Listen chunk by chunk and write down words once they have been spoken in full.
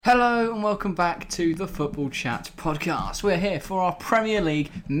Hello and welcome back to the Football Chat podcast. We're here for our Premier League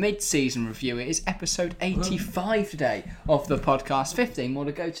mid-season review. It is episode 85 today of the podcast. 15 more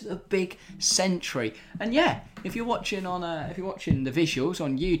to go to the big century. And yeah, if you're watching the visuals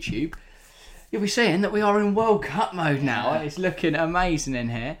on YouTube, you'll be seeing that we are in World Cup mode now. It's looking amazing in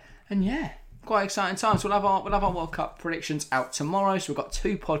here. And yeah, quite exciting times. We'll have our World Cup predictions out tomorrow. So we've got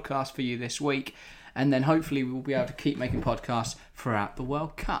 2 podcasts for you this week. And then hopefully we'll be able to keep making podcasts throughout the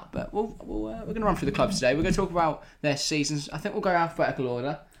World Cup. But we're going to run through the clubs today. We're going to talk about their seasons. I think we'll go alphabetical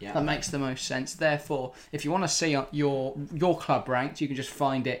order. Yeah. That makes the most sense. Therefore, if you want to see your club ranked, you can just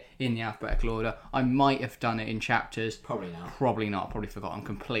find it in the alphabetical order. I might have done it in chapters. Probably not. Probably forgotten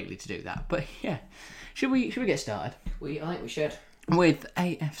completely to do that. But yeah, should we get started? I think we should. With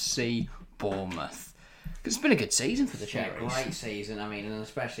AFC Bournemouth. Because it's been a good season for the Cherries. It's been a great season. I mean, and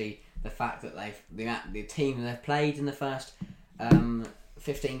especially the fact that the team they've played in the first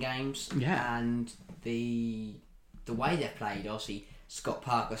 15 games, and the way they've played. Obviously, Scott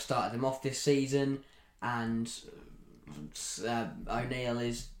Parker started them off this season, and O'Neill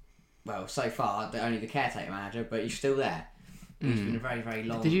is, well, so far only the caretaker manager, but he's still there. It's been a very, very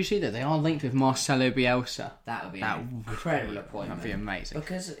long. Did you see that they are linked with Marcelo Bielsa? That would be an incredible appointment. That'd be amazing.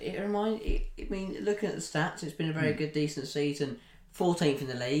 Because looking at the stats, it's been a very good, decent season. 14th in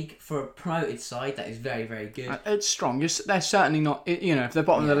the league for a promoted side. That is very, very good. It's strong. They're certainly not. If they're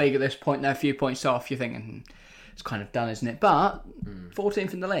bottom of the league at this point, they're a few points off. You're thinking it's kind of done, isn't it? But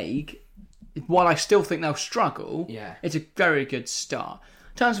 14th in the league, while I still think they'll struggle, it's a very good start.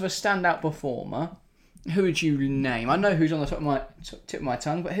 In terms of a standout performer, who would you name? I know who's on the tip of my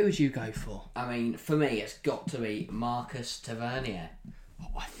tongue, but who would you go for? I mean, for me, it's got to be Marcus Tavernier.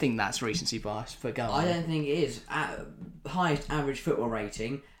 I think that's recency bias, but go on. I don't think it is. Highest average football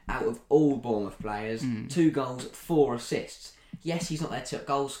rating out of all Bournemouth players. 2 goals, 4 assists. Yes, he's not their top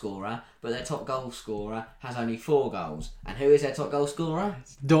goal scorer, but their top goal scorer has only 4 goals. And who is their top goal scorer?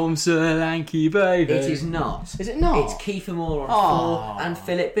 It's Dom Solanke, baby. It is not. Is it not? It's Kiefer Moore on 4 and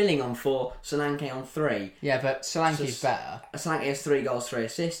Philip Billing on 4, Solanke on 3. Yeah, but Solanke's better. Solanke has 3 goals, 3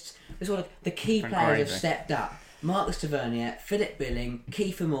 assists. The key players have stepped up. Marcus Tavernier, Philip Billing,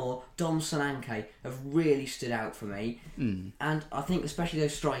 Kiefer Moore, Dom Solanke have really stood out for me. And I think especially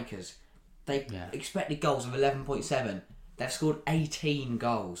those strikers, they expected goals of 11.7. They've scored 18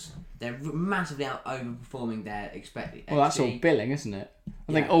 goals. They're massively overperforming their expected XG. Well, that's all Billing, isn't it?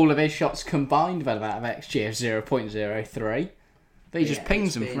 I think all of his shots combined have about an XG of 0.03. But he just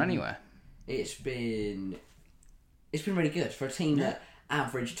pings them from anywhere. It's been really good for a team that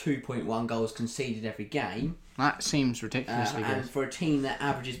average 2.1 goals conceded every game. That seems ridiculously good. And for a team that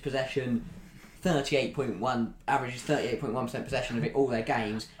averages possession 38.1% possession of all their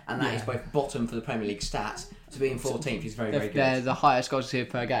games, and that is both bottom for the Premier League stats, to be in 14th is very, very good. They're the highest goals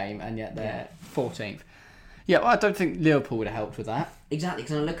conceded per game, and yet they're 14th. Yeah, well, I don't think Liverpool would have helped with that. Exactly,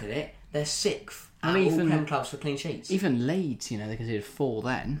 because when I look at it, they're 6th out of all Prem clubs for clean sheets. Even Leeds, they conceded 4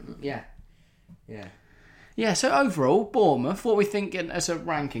 then. Yeah. Yeah, so overall, Bournemouth, what are we thinking as a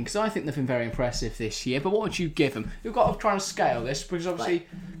ranking? Because I think they've been very impressive this year, but what would you give them? You've got to try and scale this, because obviously,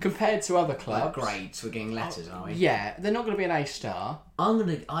 compared to other clubs... grades, we're getting letters, aren't we? Yeah, they're not going to be an A-star. I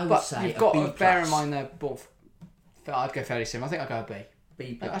would say you've got to bear in mind they're both... I'd go fairly similar. I think I'd go a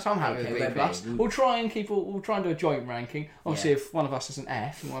B. B+. I'm happy with B+. We'll try and do a joint ranking. Obviously, if one of us is an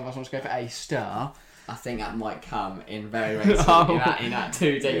F and one of us wants to go for A-star... I think that might come in very, very soon in that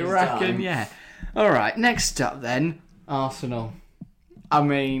 2 days' You reckon? time. Yeah. Alright, next up then, Arsenal. I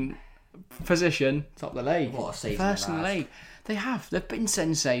mean, position, top of the league. What a season. First in the league. They've been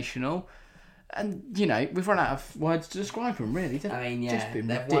sensational. And, we've run out of words to describe them, really. They've just been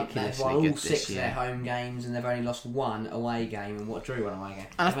ridiculously won all good 6 this year. of their home games, and they've only lost 1 away game, and drew 1 away game.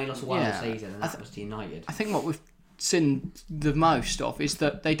 They've only lost 1 all season, and that was to United. I think what we've seen the most of is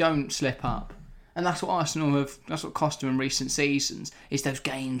that they don't slip up. And that's what that's what cost them in recent seasons, is those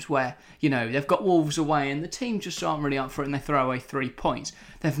games where, they've got Wolves away and the team just aren't really up for it and they throw away 3 points.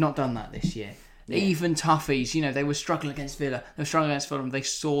 They've not done that this year. Yeah. Even toughies, they were struggling against Villa. They were struggling against Fulham. They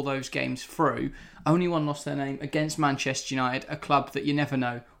saw those games through. Only one lost their name against Manchester United, a club that you never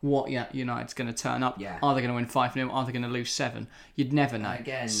know what United's going to turn up. Yeah. Are they going to win 5-0? Are they going to lose 7? You'd never know.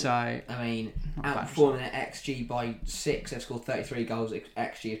 Again, outperforming their XG by 6. They've scored 33 goals,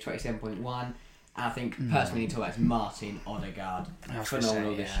 XG of 27.1. And I think, personally, to talk about Martin Odegaard.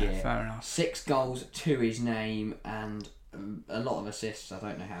 Phenomenal this year. Fair enough. 6 goals to his name and a lot of assists. I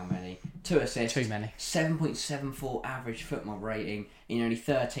don't know how many. 2 assists. Too many. 7.74 average football rating in only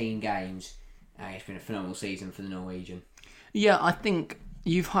 13 games. It's been a phenomenal season for the Norwegian. Yeah, I think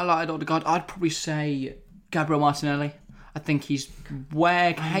you've highlighted Odegaard. I'd probably say Gabriel Martinelli. I think he's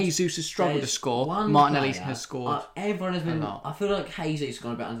where Jesus has struggled to score. Martinelli has scored. Everyone has been. I feel like Jesus has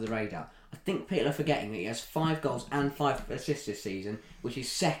gone a bit under the radar. I think people are forgetting that he has 5 goals and 5 assists this season, which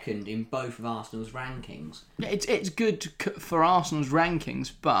is second in both of Arsenal's rankings. Yeah, it's good for Arsenal's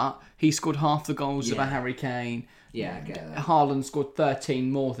rankings, but he scored half the goals of a Harry Kane. Yeah, I get that. Haaland scored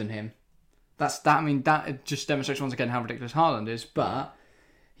 13 more than him. That just demonstrates once again how ridiculous Haaland is. But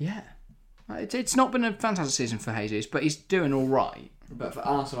yeah, it's not been a fantastic season for Jesus, but he's doing all right. But for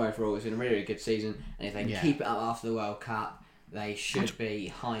Arsenal overall, it's been a really, really good season, and if they can keep it up after the World Cup, they should be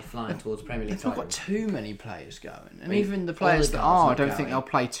high-flying towards the Premier League title. They've not got too many players going. And even the players that are, I don't think they'll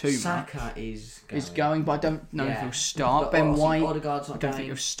play too much. Saka is going, but I don't know if he'll start. Ben White, Odegaard's not I don't think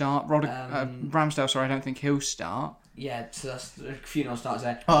he'll start. Ramsdale, I don't think he'll start. Yeah, so that's a few non-starters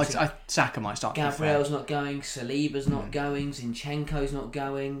there. Saka might start. Gabriel's not going, Saliba's not going, Zinchenko's not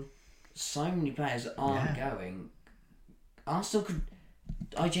going. So many players that aren't going. Arsenal could...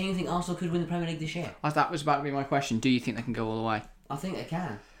 I genuinely think Arsenal could win the Premier League this year. That was about to be my question. Do you think they can go all the way? I think they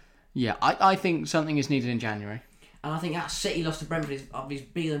can. Yeah, I think something is needed in January. And I think that City lost to Brentford is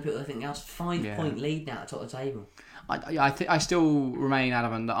bigger than people. I think that's 5-point lead now at the top of the table. I still remain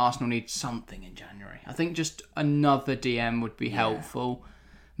adamant that Arsenal needs something in January. I think just another DM would be helpful.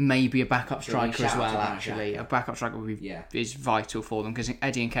 Maybe a backup striker as well, actually. A backup striker is vital for them, because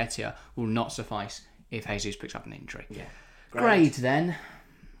Eddie Nketiah will not suffice if Jesus picks up an injury. Yeah. Grade then.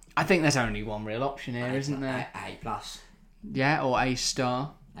 I think there's only one real option here, isn't there? A+. Yeah, or A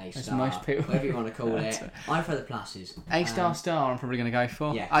star. A-star, most people, whatever you want to call it. I prefer the pluses. A star I'm probably going to go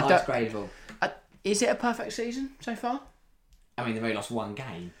for. Yeah, highest gradable. Is it a perfect season so far? I mean, they've only lost 1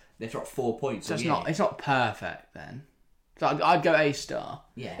 game. They've dropped 4 points. So it's not perfect then. So I'd go A star.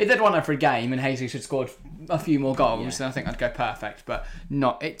 Yeah. If they'd won every game and Jesus had scored a few more goals, then I think I'd go perfect. But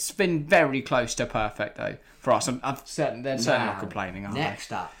not. It's been very close to perfect though for us. They're certainly not complaining.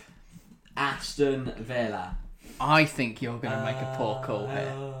 Next up, Aston Villa. I think you're going to make a poor call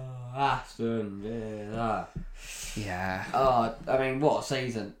here. Aston Villa. Yeah. Oh, I mean, what a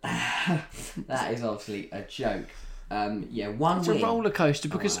season. That is obviously a joke. One win. It's a roller coaster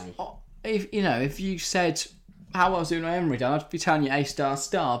because if you said how well has Unai Emery done, I'd be telling you A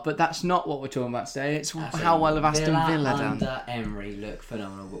star, but that's not what we're talking about today. It's how well have Aston Villa done. Under Emery look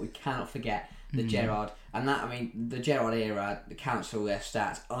phenomenal, but we cannot forget the Gerrard the Gerrard era. The council their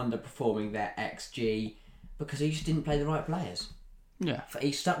stats underperforming their XG because he just didn't play the right players. Yeah,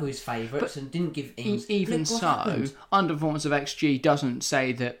 he stuck with his favourites and didn't give Ings. Even so, underperformance of XG doesn't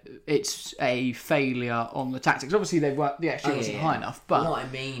say that it's a failure on the tactics. Obviously, the XG wasn't high enough, but what I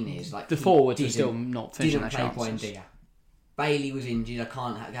mean is the forwards were still not finishing their chances. Buendia. Bailey was injured. I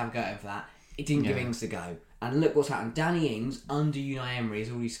can't have a go over that. It didn't give Ings the go. And look what's happened. Danny Ings under Unai Emery has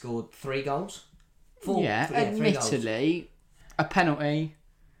already scored 3 goals. 4. Admittedly, a penalty,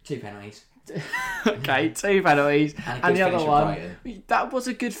 2 penalties. Okay, 2 penalties, and the other one. That was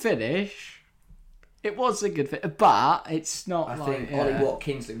a good finish. It was a good finish, but it's not. I think Ollie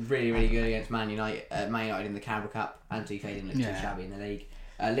Watkins looked really, really good against Man United in the Carabao Cup. Anthony Fading looked too shabby in the league.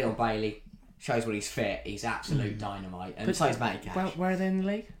 Leon Bailey shows when he's fit. He's absolute dynamite, and so is Matty Cash. Where are they in the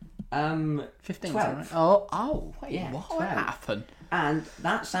league? 15th. Right? Oh, wait, what happened? And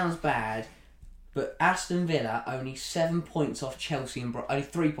that sounds bad. But Aston Villa only 7 points off Chelsea and only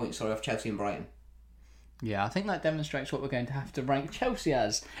 3 points off Chelsea and Brighton. Yeah, I think that demonstrates what we're going to have to rank Chelsea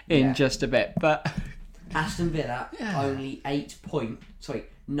as in just a bit. But Aston Villa only 11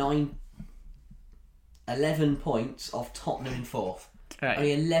 points off Tottenham in 4th. Right.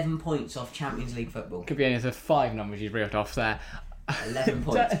 Only 11 points off Champions League football. Could be any of the 5 numbers you've reeled off there. 11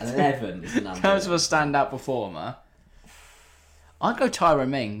 points. 11 is the number. In terms of a standout performer, I'd go Tyrone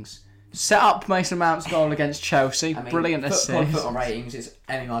Mings. Set up Mason Mount's goal against Chelsea. Brilliant assist. Foot on ratings, it's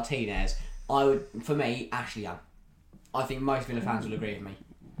Emi Martinez. For me, Ashley Young. I think most Villa fans will agree with me.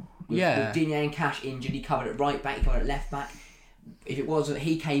 With Digne and Cash injured, he covered at right back, he covered at left back. If it was that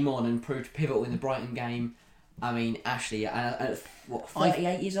he came on and proved pivotal in the Brighton game, I mean, Ashley,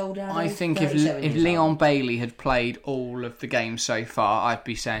 38 years old now? I think if Leon Bailey had played all of the games so far, I'd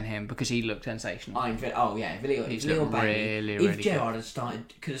be saying him because he looked sensational. If Leon Bailey, if Gerrard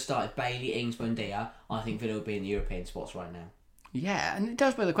could have started Bailey, Ings, Buendia, I think Villa would be in the European spots right now. Yeah, and it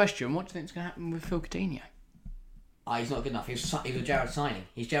does bear the question, what do you think is going to happen with Phil Coutinho? He's not good enough. He was a Gerrard signing.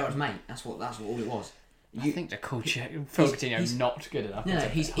 He's Gerrard's mate. That's all it was. I think the Phil Coutinho's not good enough. No,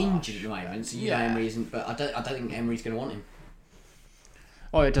 he's injured at the moment, so Emery isn't. But I don't think Emery's going to want him.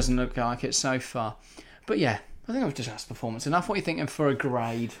 Oh, it doesn't look like it so far. But yeah, I think I've just asked performance enough. What are you thinking for a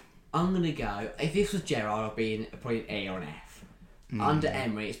grade? I'm going to go. If this was Gerrard, I'd be probably an A or an F. Under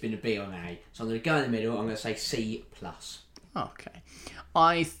Emery, it's been a B or an A. So I'm going to go in the middle. I'm going to say C+. Okay.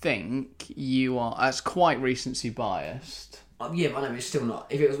 I think you are. That's quite recency biased. Yeah, but I know it's still not.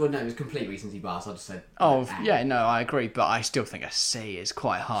 If it was it was complete recency bias, I'd have said. Yeah, no, I agree, but I still think a C is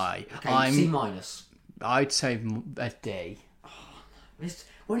quite high. Okay, C minus. I'd say a D.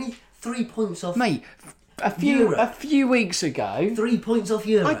 We're only 3 points off. Mate, a few weeks ago. 3 points off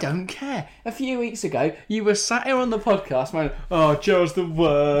Europe. I don't care. A few weeks ago, you were sat here on the podcast, man. Oh, Joe's the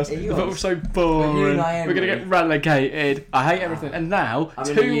worst. The football's so boring. We're gonna get relegated. I hate everything. And now,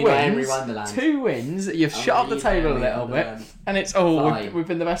 two wins. You've shut up the table a little bit, and it's we've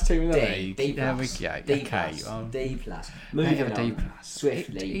been the best team in the league. D+. There we go. D+. D+. Moving on. D+.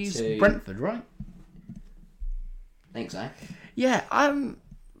 Swiftly to Brentford, right? Think so. Yeah, I don't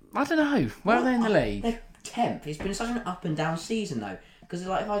know. Where are they in the league? They're 10th. It's been such an up and down season though, because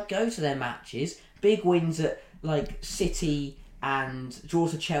like if I go to their matches, big wins at like City and draw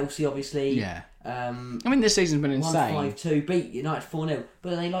to Chelsea, obviously. Yeah. I mean, this season's been insane. 1-5-2, beat United 4-0,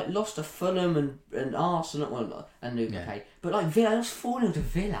 but they like lost to Fulham and Arsenal and Newcastle. Okay. But like Villa lost 4-0 to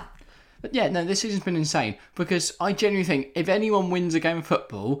Villa. But yeah, no, this season's been insane because I genuinely think if anyone wins a game of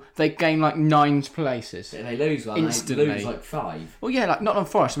football, they gain like 9 places. And they lose one instantly. They lose like 5. Well, yeah, like Nottingham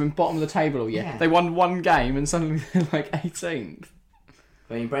Forest have been bottom of the table all year. Yeah. They won one game and suddenly they're like 18th.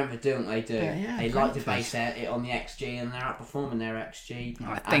 I mean, Brentford do what they do. Yeah, they like to base it on the XG and they're outperforming their XG.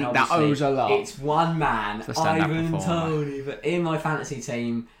 I think that owes a lot. It's one man, Ivan Toney, but in my fantasy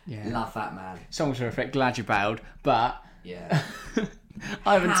team, love that man. Song's terrific, glad you bailed, but... Yeah.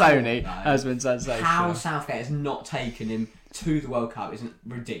 Ivan Toney has been sensational. How Southgate has not taken him to the World Cup isn't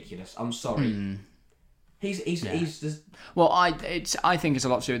ridiculous. I'm sorry. He's just... Well, I think it's a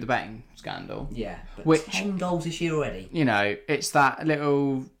lot to do with the betting scandal. Yeah, but 10 goals this year already. You know, it's that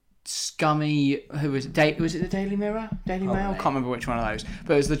little scummy... Who was it? Was it the Daily Mirror? Daily Mail? I can't remember which one of those.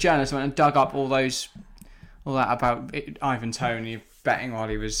 But it was the journalist who went and dug up all that about Ivan Toney betting while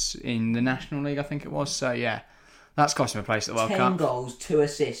he was in the National League, I think it was. So, yeah. That's cost him a place at the World Cup. 10 goals, 2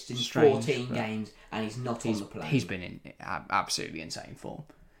 assists in 14 games, and he's not on the plane. He's been in absolutely insane form.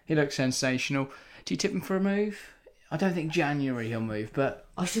 He looks sensational. Do you tip him for a move? I don't think January he'll move, but...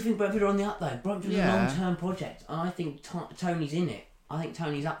 I still think Brentford are on the up, though. Brentford's a long-term project, and I think Tony's in it. I think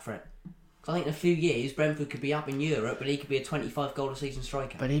Tony's up for it. Because I think in a few years, Brentford could be up in Europe, but he could be a 25-goal-a-season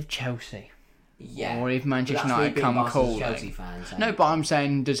striker. But if Chelsea... Yeah. Or if Manchester United come calling. No, but I'm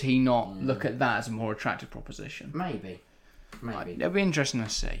saying, does he not look at that as a more attractive proposition? Maybe. It'll be interesting to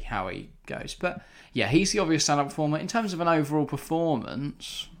see how he goes. But yeah, he's the obvious stand-up performer. In terms of an overall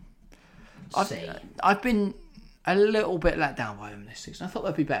performance, I've been a little bit let down by them this season. I thought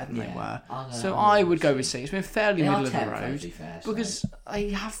they'd be better than they were. So I would go with C. It's been fairly middle of the road because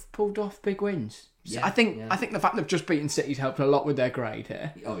they have pulled off big wins. Yeah, I think the fact they've just beaten City's helped a lot with their grade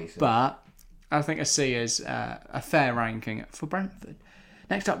here. Obviously. But I think a C is a fair ranking for Brentford.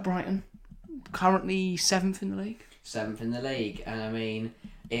 Next up, Brighton. Currently 7th in the league. 7th in the league. And I mean,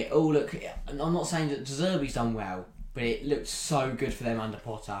 it all look... I'm not saying that De Zerbi's done well, but it looked so good for them under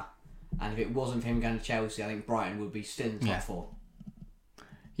Potter. And if it wasn't for him going to Chelsea, I think Brighton would be still in the top 4.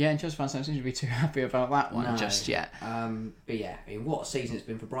 Yeah, and Chelsea fans don't seem to be too happy about that one just yet. But yeah, I mean, what a season it's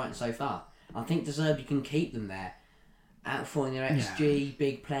been for Brighton so far. I think De Zerbi can keep them there. Outperforming their XG,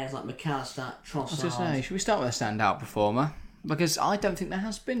 big players like McAllister, Trossard. I was going to say, should we start with a standout performer? Because I don't think there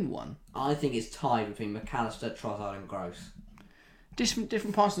has been one. I think it's tied between McAllister, Trossard and Gross.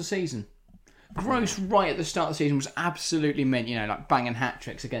 Different parts of the season. Gross right at the start of the season was absolutely mint, like banging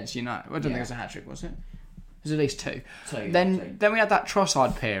hat-tricks against United. I don't think it was a hat-trick, was it? It was at least 2. Then we had that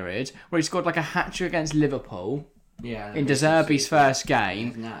Trossard period where he scored like a hat-trick against Liverpool. Yeah, in De Zerbi's first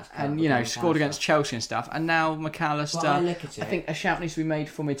game, and scored against Chelsea and stuff. And now McAllister. I think a shout needs to be made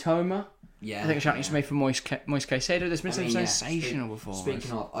for Mitoma. Yeah, I think a shout needs to be made for Moise Caicedo. There's been some sensational performance.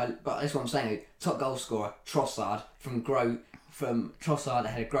 Speaking of, but that's what I'm saying. Top goal scorer Trossard from Trossard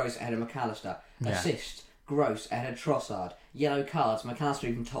ahead of Gross ahead of McAllister. Assist Gross ahead of Trossard. Yellow cards. McAllister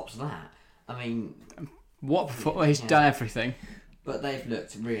even tops that. I mean, he's done everything. But they've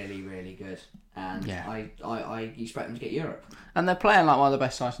looked really, really good. And I expect them to get Europe. And they're playing like one of the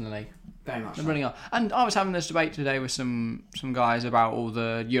best sides in the league. Very much. They really are. And I was having this debate today with some guys about all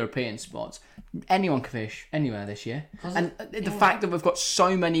the European spots. Anyone can fish anywhere this year. And the fact that we've got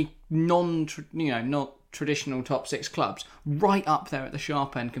so many not traditional top 6 clubs right up there at the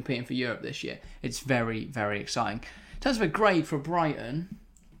sharp end competing for Europe this year, it's very, very exciting. In terms of a grade for Brighton,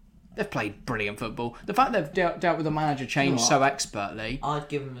 they've played brilliant football. The fact they've dealt with a manager change so expertly, I'd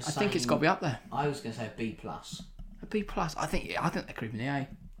give them I think it's got to be up there. I was going to say a B+. A B+. I think they're creeping the A.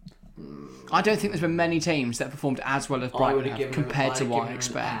 I don't think there's been many teams that have performed as well as Brighton have compared to what I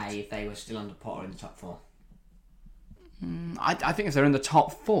expect. A if they were still under Potter in the top 4. I think if they're in the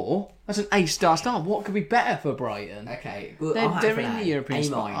top 4, that's an A-star start. What could be better for Brighton? Okay, well, They're in the European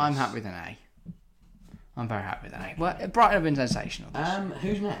spot. I'm happy with an A. I'm very happy with an A. Well, Brighton have been sensational.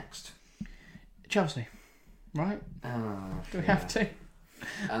 Who's next? Chelsea, right? Do we have to?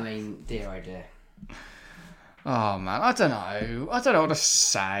 I mean, dear oh dear. Oh man, I don't know what to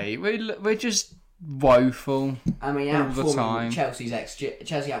say. We're just woeful. I mean, all the time. Chelsea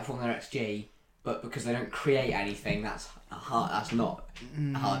outperforming their XG, but because they don't create anything, that's not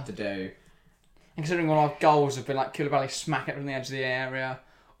hard to do. And considering all our goals have been like Koulibaly smack it from the edge of the area,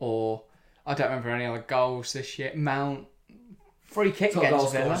 or I don't remember any other goals this year. Mount free kick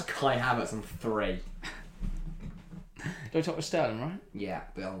against Villa. Kai Havertz on 3. Do we talk with Sterling, right? Yeah,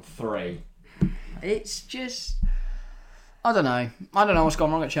 but on 3. It's just I don't know what's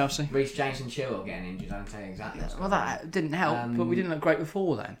gone wrong at Chelsea. Reece James and Chilwell getting injured. I don't tell you exactly. Well, that didn't help, but we didn't look great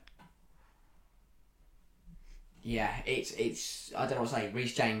before then. Yeah, it's I don't know what to say.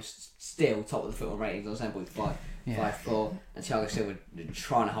 Reece James still top of the football ratings on December with 5.4, and Thiago Silva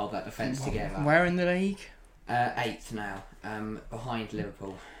trying to hold that defence together. Where in the league? 8th now, behind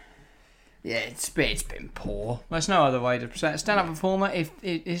Liverpool. Yeah, it's been poor. There's no other way to present. Stand-up performer.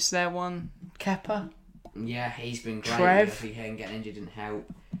 Is there one? Kepa? Yeah, he's been great. Trev? Obviously, him getting injured didn't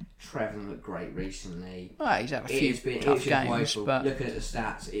help. Trev looked great recently. Well, he's had a few tough games, woeful. but looking at the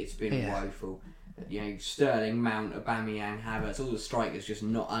stats, it's been woeful. You know, Sterling, Mount, Aubameyang, Havertz, all the strikers just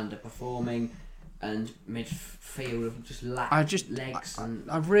not underperforming, and midfield have just lacked legs.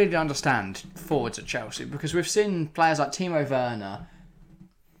 I really don't understand forwards at Chelsea, because we've seen players like Timo Werner,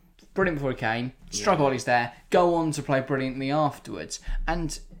 brilliant before he came, struggle while he's there, go on to play brilliantly afterwards,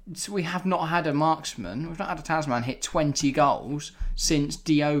 and so we have not had a marksman, we've not had a talisman hit 20 goals since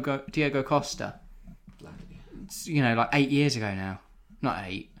Diego Costa. It's, like 8 years ago now. Not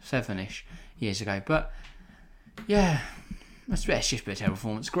 8, 7-ish years ago. But, yeah, it's just been a terrible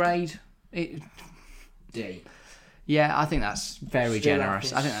performance. Grade? D. Yeah, I think that's very generous.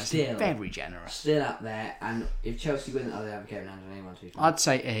 Still generous. Still up there, and if Chelsea win, they have Kevin Andrew anyone too. I'd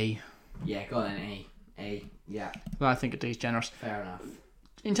say E. Yeah, go on then, E. E, yeah. Well, I think a D is generous. Fair enough.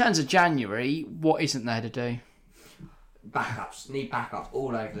 In terms of January, what isn't there to do? Backups. Need backups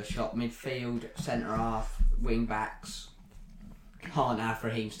all over the shop. Midfield, centre half, wing backs. Can't have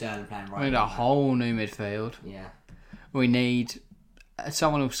Raheem Sterling playing right. We need a whole new midfield. Yeah. We need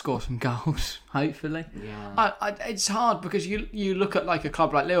someone who'll score some goals, hopefully. Yeah. It's hard because you look at like a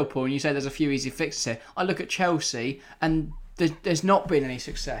club like Liverpool and you say there's a few easy fixes here. I look at Chelsea and there's not been any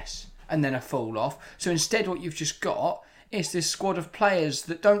success and then a fall off. So instead what you've just got is this squad of players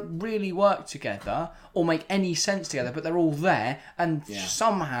that don't really work together or make any sense together, but they're all there and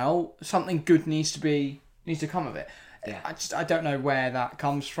somehow something good needs to come of it. Yeah. I don't know where that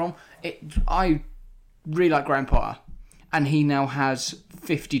comes from. I really like Graham Potter, and he now has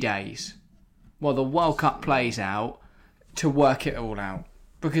 50 days while the World Cup plays out to work it all out.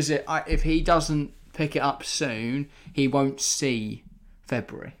 Because if he doesn't pick it up soon, he won't see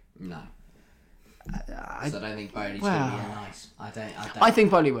February. No. So I don't think Bowley's going to be nice. I think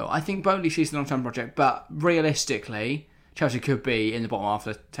Bowley will. I think Bowley sees the long-term project, but realistically, Chelsea could be in the bottom half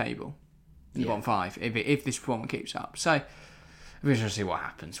of the table. In the bottom 5, if this performance keeps up. So, we're going to see what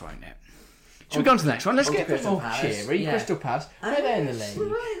happens, won't it? Should we go on to the next one? Let's get a bit more cheery. Yeah. Crystal Palace. Where they're in the league.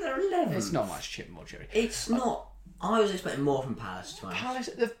 They're 11th. It's not much more cheery. It's not. I was expecting more from Palace, to be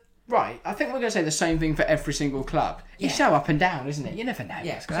honest. Right, I think we're going to say the same thing for every single club. Yeah. It's so up and down, isn't it? You never know.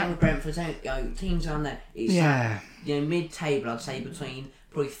 Yeah, same with Brentford, teams on there. It's mid-table, I'd say between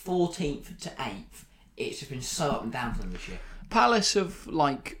probably 14th to 8th. It's just been so up and down for them this year. Palace have,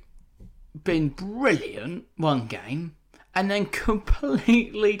 been brilliant one game and then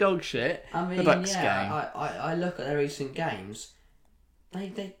completely dog shit the next game. I look at their recent games.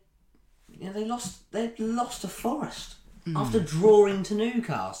 They lost to Forest after drawing to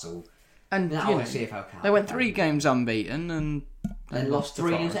Newcastle. And CFL they went 3 games unbeaten and lost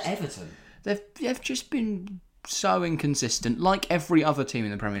 3-0 to Everton. They've just been so inconsistent, like every other team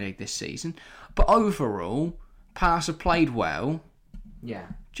in the Premier League this season. But overall, Palace have played well. Yeah.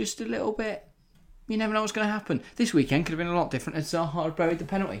 Just a little bit. You never know what's going to happen. This weekend could have been a lot different if Zaha had buried the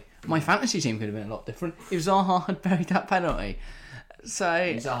penalty. My fantasy team could have been a lot different if Zaha had buried that penalty. So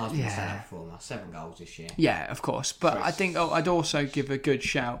Zaha's been set up for 7 goals this year. Yeah, of course. But I think I'd also give a good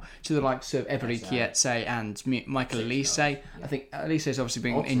shout to the likes of Ebery Kietse and Michael Elise. Yeah. I think Elise's obviously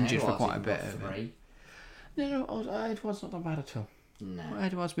been injured for quite a bit of it. No, Edward's not that bad at all. No.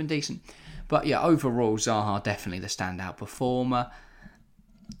 Edward's been decent. But yeah, overall, Zaha definitely the standout performer.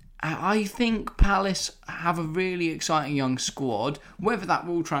 I think Palace have a really exciting young squad. Whether that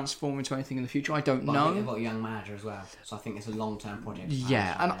will transform into anything in the future, I don't know. I think they've got a young manager as well, so I think it's a long-term project.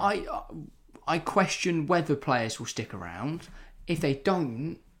 Yeah, and I question whether players will stick around. If they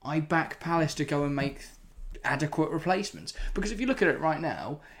don't, I back Palace to go and make adequate replacements. Because if you look at it right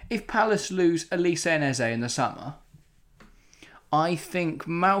now, if Palace lose Elise and Eze in the summer, I think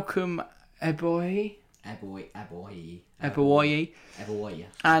Malcolm Eboye,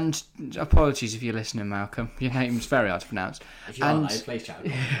 and apologies if you're listening, Malcolm, your name's very hard to pronounce. If you are, please chat.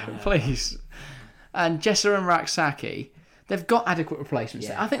 Please. And Jessa and Raksaki, they've got adequate replacements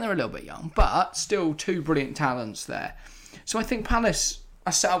there. I think they're a little bit young, but still two brilliant talents there. So I think Palace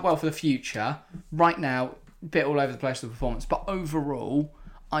are set up well for the future. Right now, a bit all over the place with the performance, but overall,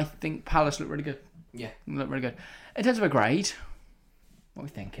 I think Palace look really good. Yeah. Look really good. In terms of a grade, what are we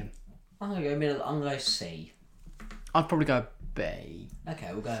thinking? I'm going to go middle. I'm going to go C. I'd probably go B. Okay,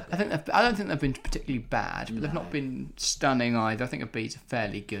 we'll go B. I don't think they've been particularly bad, but they've not been stunning either. I think a B is a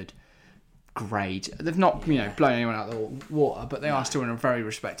fairly good grade. They've not, blown anyone out of the water, but they are still in a very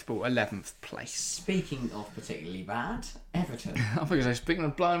respectable 11th place. Speaking of particularly bad, Everton. I think I was speaking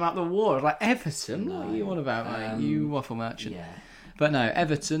of blowing them out of the water. Like, Everton? What are you on about, mate? You waffle merchant. Yeah. But no,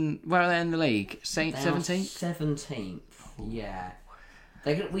 Everton, where are they in the league? 17th? 17th, yeah.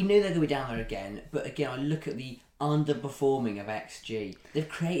 We knew they were going to be down there again, but again, I look at the underperforming of XG. They've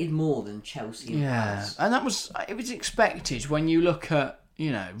created more than Chelsea and Palace. And it was expected when you look at,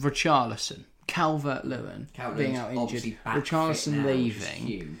 Richarlison, Calvert-Lewin being out injured, Richarlison leaving,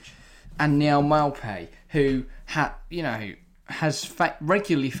 huge. And Neil Maupay, who has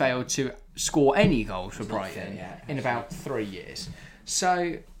regularly failed to score any goals for Brighton in about 3 years.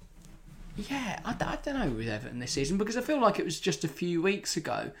 So, yeah, I don't know with Everton this season, because I feel like it was just a few weeks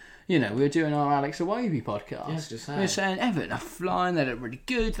ago. We were doing our Alex Iwobi podcast. We were saying Everton are flying, they look really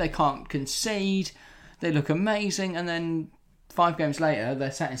good, they can't concede, they look amazing, and then 5 games later,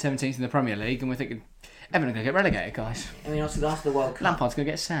 they're sat in 17th in the Premier League, and we're thinking, Everton are going to get relegated, guys. I mean, obviously, after the World Cup, Lampard's going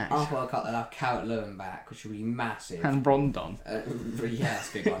to get sacked. After the World Cup, they'll have Calvert-Lewin back, which will be massive. And Rondon. That's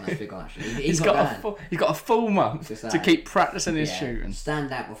a big one, actually. He's got a full month to keep practicing his shooting.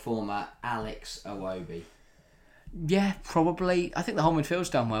 Standout performer, Alex Iwobi. Yeah, probably. I think the whole midfield's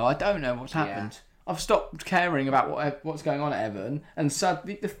done well. I don't know what's happened. I've stopped caring about what's going on at Everton, and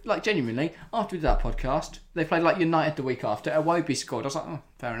sadly, genuinely, after we did that podcast, they played like United the week after. Iwobi scored. I was like, oh,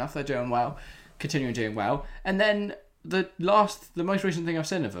 fair enough, they're doing well, continuing doing well. And then the most recent thing I've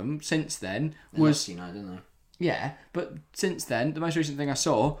seen of them since then was United, didn't they? Yeah, but since then, the most recent thing I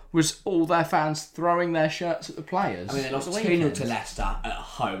saw was all their fans throwing their shirts at the players. I mean, they lost 2-0 to Leicester at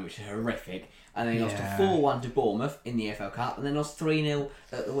home, which is horrific. And then they lost 4-1 to Bournemouth in the FL Cup, and then lost 3-0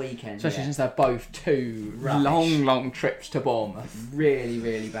 at the weekend. Especially since they're both two long trips to Bournemouth. Really,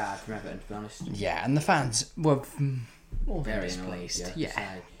 really bad for Everton, to be honest. Yeah, and the fans were more very displeased.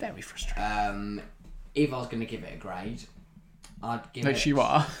 Very frustrating. If I was going to give it a grade, I'd give it... Which you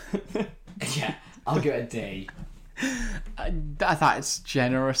are. Yeah, I'll give it a D. I thought it's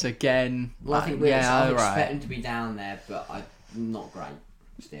generous again. Well, I think I was expecting to be down there, but not great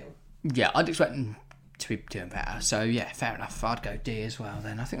still. Yeah, I'd expect them to be doing better. So, yeah, fair enough. I'd go D as well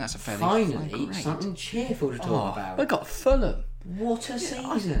then. I think that's a fairly Finally, something cheerful to talk about. We've got Fulham. What a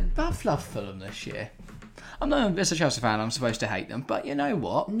season. I've loved Fulham this year. I know, as a Chelsea fan, I'm supposed to hate them, but you know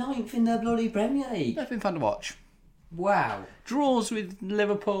what? 9th in the bloody Premier League. They've been fun to watch. Wow. Draws with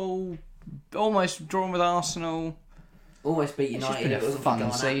Liverpool, almost drawn with Arsenal. Almost beat United. It was a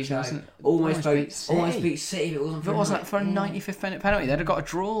fun season, wasn't it? Almost beat City if it wasn't for a 95th minute penalty. They'd have got a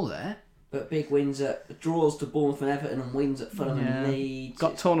draw there. But big wins draws to Bournemouth and Everton, and wins at Fulham and Leeds.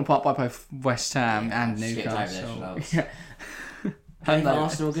 Got torn apart by both West Ham and Newcastle.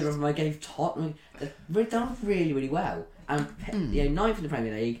 Arsenal, good run. I gave Tottenham. They've done really, really well. And 9th in the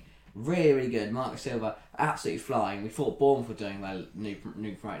Premier League, really, really good. Marcus Silva, absolutely flying. We thought Bournemouth were doing well,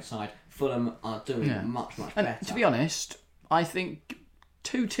 new right side. Fulham are doing much, much better. To be honest, I think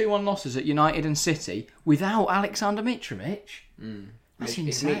 2-2-1 losses at United and City without Alexander Mitrovic. That's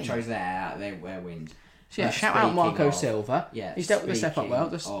insane. If Mitro's there, they're wins. So shout out Marco Silva. Yeah, he's dealt with the step up well.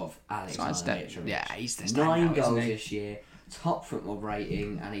 Of Alexander Mitrovic. Yeah, he's the 9 goals this year. Top football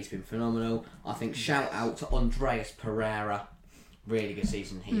rating, and he's been phenomenal. I think shout out to Andreas Pereira. Really good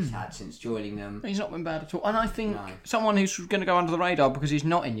season he's had since joining them. He's not been bad at all. And I think someone who's going to go under the radar because he's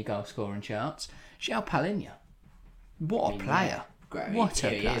not in your goal scoring charts, João Palhinha. What a player. Great. What a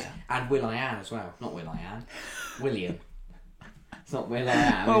player. Is. And Will.i.am as well. Not Will.i.am. William. It's not Will I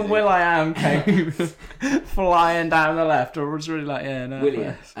Am. Well, Will I Am came flying down the left, or was really like, yeah, no.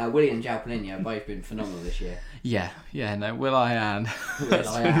 William and João Palhinha have both been phenomenal this year. Yeah, no, Will I Am. Will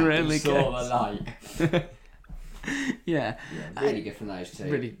I Am really good. saw the light. Yeah, really good from those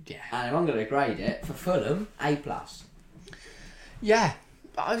two. Really, yeah. And if I'm going to grade it for Fulham, A+. Yeah,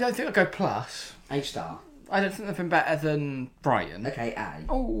 I don't think I'll go plus. A star. I don't think they've been better than Brighton. Okay, A.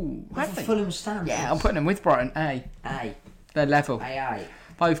 Oh, For Fulham standards. Yeah, I'm putting them with Brighton. A. A. They're level. A.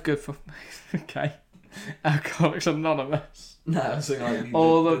 Both good for. Okay. Alcoholics Anonymous. No, so like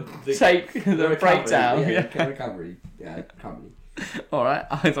or the recovery, breakdown. Yeah, recovery. Yeah, recovery. All right,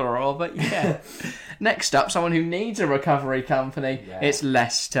 either or, but yeah. Next up, someone who needs a recovery company. Yeah. It's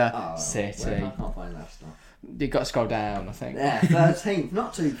Leicester City. I can't find Leicester. You've got to scroll down, I think. Yeah, 13th,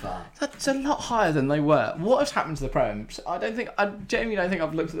 not too far. That's a lot higher than they were. What has happened to the Prem? I genuinely don't think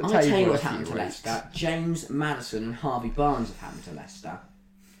I've looked at the table. I'll tell you what's happened to Leicester. James Maddison and Harvey Barnes have happened to Leicester.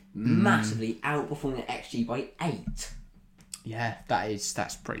 Massively outperforming the XG by 8. Yeah,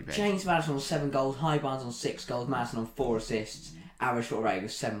 that's pretty big. James Maddison on 7 goals, Harvey Barnes on 6 goals, Maddison on 4 assists. Average shot rate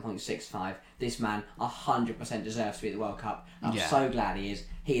was 7.65. This man 100% deserves to be at the World Cup. I'm so glad he is.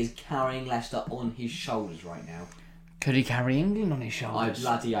 He is carrying Leicester on his shoulders right now. Could he carry England on his shoulders?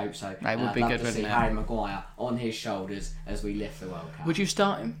 I bloody hope so. That would be good, wouldn't it? I'd love to see Harry Maguire on his shoulders as we lift the World Cup. Would you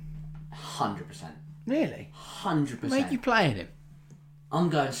start him? 100%. Really? 100%. Where are you playing him? I'm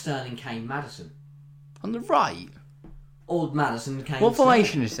going Sterling, Kane, Maddison. On the right? Old Maddison, Kane. What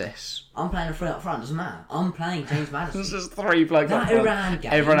formation is this? I'm playing a 3 up front, doesn't matter. I'm playing James Maddison. There's just 3 blokes up front. That Iran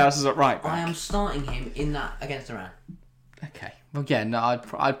game. Everyone else is at right back. I am starting him in that against Iran. Okay. Well, yeah, no,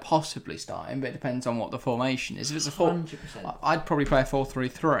 I'd possibly start him, but it depends on what the formation is. If it's a 100%. I'd probably play a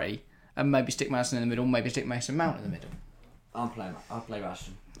 4-3-3 and maybe stick Maddison in the middle, maybe stick Mason Mount in the middle. I'll play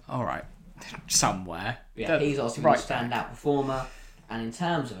Maddison. All right. Somewhere. Yeah, he's also a standout performer. And in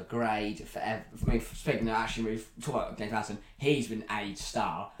terms of a grade, for me, speaking of actually, we've talked about James Maddison, he's been A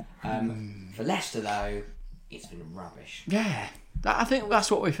star. For Leicester, though, it's been rubbish. Yeah. I think that's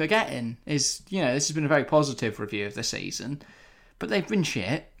what we're forgetting, is, this has been a very positive review of the season, but they've been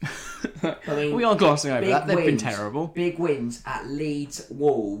shit. I mean, we are glossing over that. They've been terrible. Big wins at Leeds,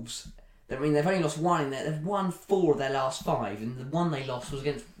 Wolves. I mean, they've only lost 1 in there. They've won 4 of their last 5, and the one they lost was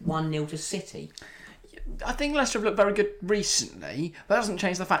against 1-0 to City. I think Leicester have looked very good recently, but that doesn't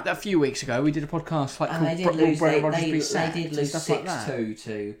change the fact that a few weeks ago we did a podcast and they did lose 6-2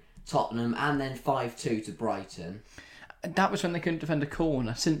 to Tottenham and then 5-2 to Brighton. That was when they couldn't defend a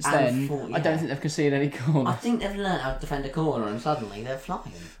corner. Since then, I don't think they've conceded any corners. I think they've learned how to defend a corner and suddenly they're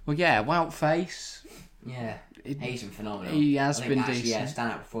flying. Well, yeah, Wout Face. Yeah, he's been phenomenal. He has been decent. Yeah,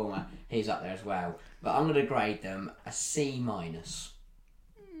 standout performer. He's up there as well. But I'm going to grade them a C-.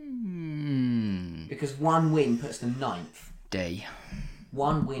 Because 1 win puts them 9th. D.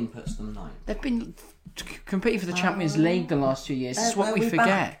 1 win puts them 9th. They've been competing for the Champions League the last few years. This is what we forget.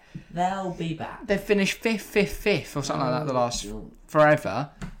 Back. They'll be back. They've finished 5th or something like that the last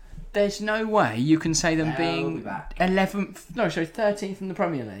forever. There's no way you can say them being 13th in the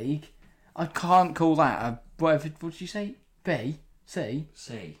Premier League. I can't call that a whatever. What did you say? B? C?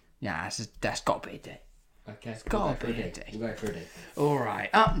 C. Yeah, that's got to be a D. Okay, it's got to be a D. We'll go for a D. All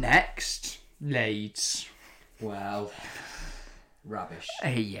right. Up next, Leeds. Well, rubbish.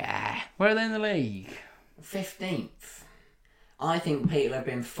 Yeah. Where are they in the league? 15th. I think people have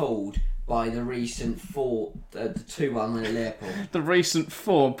been fooled by the recent the 2-1 win at Liverpool. The recent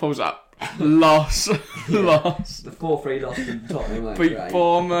 4 pulls up. Loss. Loss. The 4-3 loss to Tottenham. Beat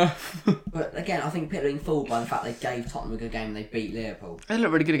Bournemouth. But again, I think people are being fooled by the fact they gave Tottenham a good game and they beat Liverpool. They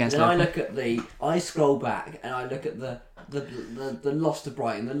look really good against Liverpool. I scroll back and I look at the loss to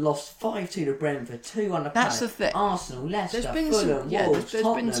Brighton, the loss 5-2 to Brentford, 2-1 That's the thing. Arsenal, Leicester, Fulham, Wolves,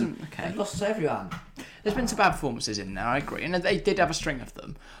 Tottenham. They've lost to everyone. There's been some bad performances in there, I agree, and they did have a string of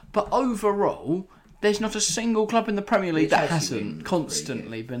them. But overall, there's not a single club in the Premier League that hasn't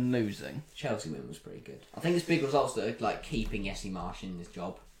constantly been losing. Chelsea win was pretty good. I think it's big results that are keeping Jesse Marsch in this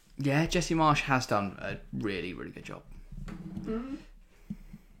job. Yeah, Jesse Marsch has done a really, really good job.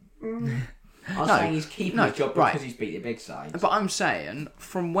 I'm saying he's keeping his job because he's beat the big sides. But I'm saying,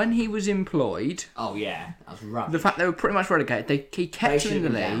 from when he was employed... Oh, yeah. That was rubbish. The fact they were pretty much relegated, he kept them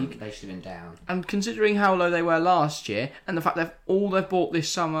in the league. They should have been down. And considering how low they were last year, and the fact that all they've bought this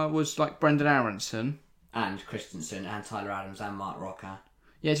summer was Brendan Aronson... And Christensen, and Tyler Adams, and Mark Rocker.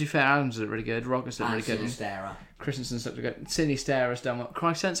 Yeah, to be fair, Adams looked really good. Rocker's looked really good. And Sinistera. Christensen's looked good. Sinistera's done well.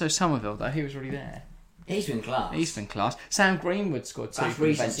 Crescenzo Somerville, though, he was really there. He's been class. Sam Greenwood scored 2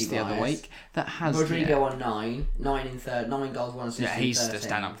 from the bench the other week. That has Rodrigo on 9 in third, 9 goals, 1 assist. Yeah, he's the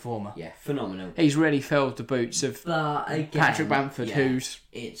stand-up performer. Yeah, phenomenal. He's really filled the boots of Patrick Bamford, who's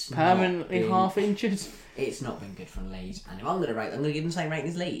permanently half injured. It's not been good from Leeds, and if I'm going to give them the same rating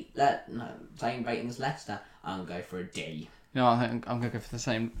as same rating as Leicester. I'm going to go for a D. No, I think I'm going to go for the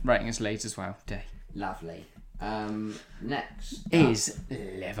same rating as Leeds as well. D. Lovely. Next is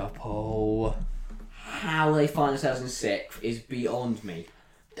Liverpool. How they find themselves in 6th is beyond me.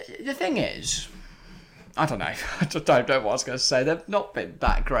 The thing is, I don't know. I don't know what I was going to say. They've not been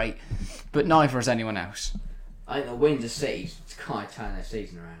that great, but neither has anyone else. I think the wins of City kind of turn their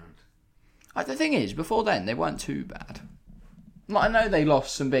season around. The thing is, before then, they weren't too bad. I know they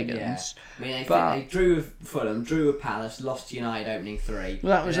lost some big ones. I mean, they drew with Fulham, drew with Palace, lost to United opening 3.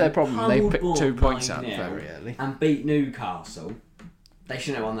 Well, that was their problem. They picked 2 points up very early. And beat Newcastle. They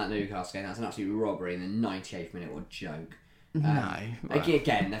shouldn't have won that Newcastle game. That's an absolute robbery in the 98th minute. What a joke. No.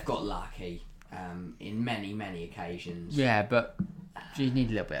 Again, they've got lucky in many, many occasions. Yeah, but you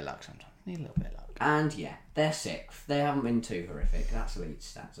need a little bit of luck sometimes. And yeah, they're 6th. They haven't been too horrific. That's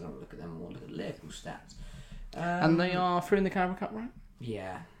Leeds stats. I don't look at them. I want to look at Liverpool stats. And they are through in the Carabao Cup, right?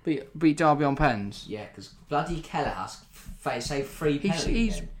 Yeah. Beat Derby on pens. Yeah, because bloody Kelleher saved 3 penalties.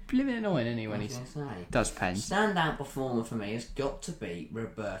 He's living annoying, isn't he, when he does pens. Standout performer for me has got to be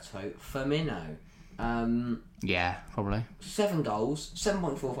Roberto Firmino. Yeah, probably. 7 goals,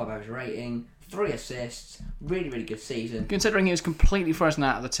 7.45 average rating, 3 assists, really, really good season. Considering he was completely frozen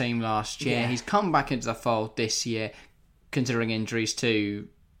out of the team last year, he's come back into the fold this year, considering injuries to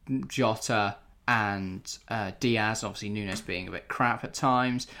Jota and Diaz, obviously Nunes being a bit crap at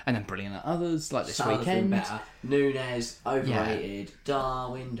times, and then brilliant at others, like this Salah's weekend. Been better. Nunes, overrated.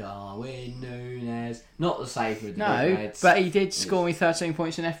 Darwin, Nunes. Not the same with the Reds. But he did score me 13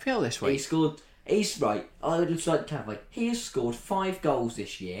 points in FPL this week. I would just like to clarify, he has scored 5 goals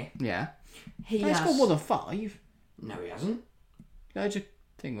this year. Yeah. He has scored more than 5. No, he hasn't. Loads of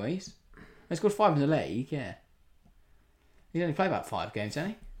thingies. He scored 5 in the league, yeah. He's only played about 5 games,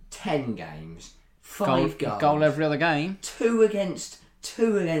 hasn't he? 10 games. 5 goals. Goal every other game. 2 against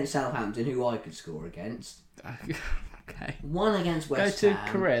Southampton, who I could score against. Okay. 1 against West Ham. Go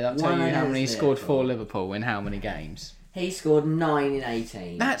to career. That'll tell you how many he scored for Liverpool in how many games. He scored 9 in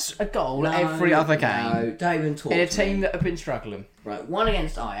 18. That's a goal every other game. No, don't even talk in a team that have been struggling. Right, 1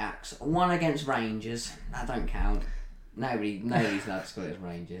 against Ajax, 1 against Rangers. That don't count. Nobody's allowed to score against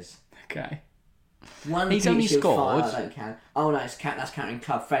Rangers. Okay. He's only scored. I don't count. Oh no, that's counting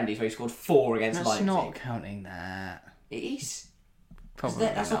club friendlies where he scored 4 against Leipzig. That's not counting that. It is. Probably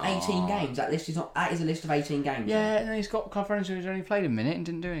that's not 18 games. That is a list of 18 games. Yeah, and then he's got club friends who's only played a minute and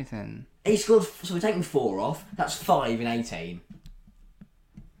didn't do anything. He scored. So we're taking 4 off. That's 5 in 18.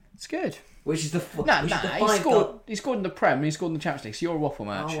 It's good. Which is the he scored in the Prem and he scored in the Champions League. So you're a waffle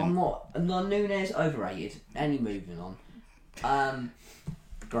merchant. Oh, I'm not. Nunes overrated. Any moving on.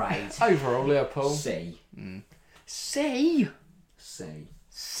 Great. Overall, Liverpool. C. C.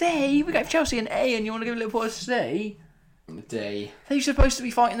 We gave Chelsea an A, and you want to give Liverpool a C? D. They're supposed to be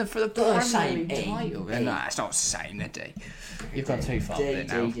fighting for the Premier League E. title. No, it's not the same. The D. You've gone too far with it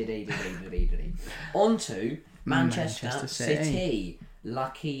now. D. On to Manchester City.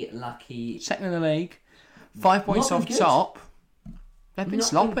 Lucky. Second in the league. 5 points off top. They've been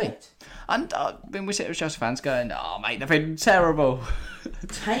sloppy. And I've been with Chelsea fans going, oh mate, they've been terrible.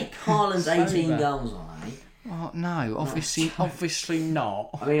 Take Haaland's 18 goals away. Oh no, obviously not.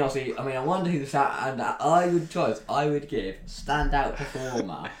 I wonder who and I would give standout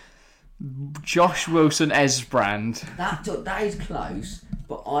performer Josh Wilson Esbrand. That is close,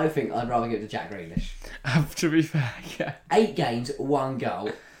 but I think I'd rather give it to Jack Grealish. To be fair, yeah. 8 games, 1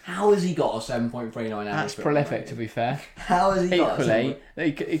 goal. How has he got a 7.39 average? That's prolific, to be fair. How has he got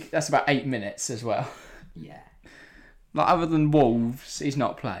that's about 8 minutes as well. Yeah. Like, other than Wolves, he's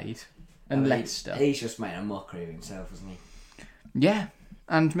not played. And Leicester. He's just made a mockery of himself, hasn't he? Yeah.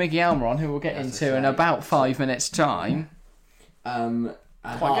 And Miggy Almiron, who we'll get into in about 5 minutes' time. And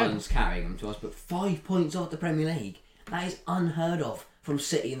Haaland's carrying them to us, but 5 points off the Premier League. That is unheard of from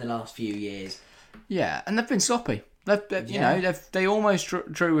City in the last few years. Yeah, and they've been sloppy. They almost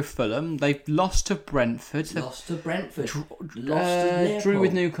drew with Fulham. They've lost to Brentford. Drew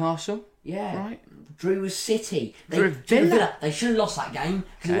with Newcastle. Yeah. Right. Drew with City. Villa. They should have lost that game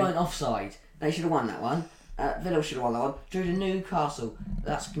because they weren't offside. They should have won that one. Villa should have won that one. Drew to Newcastle.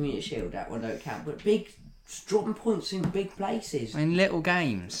 That's Community Shield. That one don't count. But dropping points in big places. In little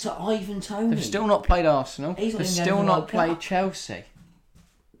games. To Ivan Toney. They've still not played Arsenal. They've still not played Chelsea.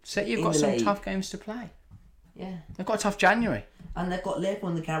 So you've got some tough games to play. Yeah. They've got a tough January. and they've got Liverpool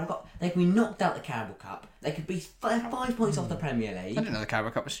in the Carabao Cup. They can be knocked out the Carabao Cup. They could be 5 points off the Premier League. I didn't know the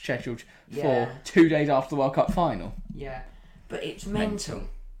Carabao Cup was scheduled Yeah. for 2 days after the World Cup final. Yeah, but it's mental.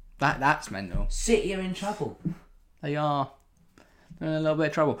 That's mental. City are in trouble. They are. They're in a little bit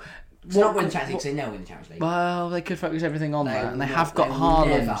of trouble. It's not winning the Champions League, they never win the Champions League. Well, they could focus everything on that, and they have got they will Haaland.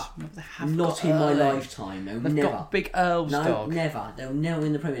 never. They have Not got in my Erling. lifetime. They'll They've never. got Big Earl's No, dog. never. They'll never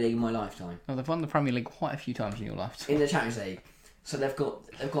win the Premier League in my lifetime. No, they've won the Premier League quite a few times in your lifetime. In the Champions League. So they've got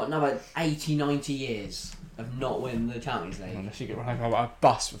another 80, 90 years of not winning the Champions League. Unless you get run over by a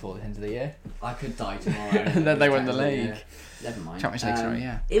bus before the end of the year. I could die tomorrow. And then they win the league. Yeah. Never mind. Champions League, sorry,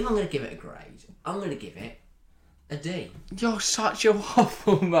 yeah. If I'm going to give it a grade, I'm going to give it a D. You're such a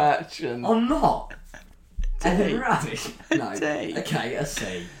waffle merchant. I'm not. And rubbish. No. D. Okay, a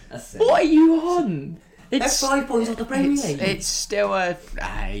C. A C. What are you on? That's 5 points off the Premier League. It's still a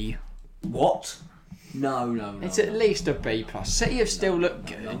A. What? No. It's at least a B plus. City have still looked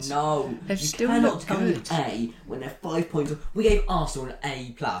good. No. They've You still cannot looked tell me good. A when they're 5 points off. We gave Arsenal an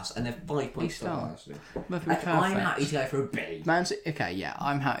A plus and they're 5 points Star. off Arsenal. Must be Like, I'm perfect. happy to go for a B. Man City, okay, yeah,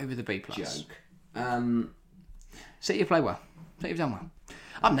 I'm happy with the B plus. Joke. City have played well. City have done well.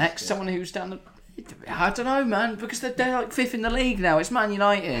 Up next, someone who's done. I don't know, man, because they're like 5th in the league now. It's Man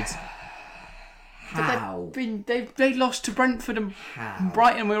United. How? They lost to Brentford and How?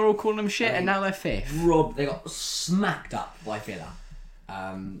 Brighton. We were all calling them shit, and now they're 5th. They got smacked up by Villa.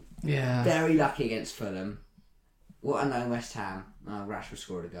 Yeah. Very lucky against Fulham. What I know, West Ham. Rashford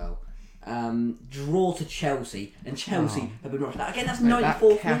scored a goal. Draw to Chelsea, and Chelsea have been rocked out. Again, that's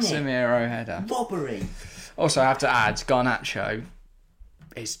 94th That minute. Casemiro header. Robbery. Also, I have to add, Garnacho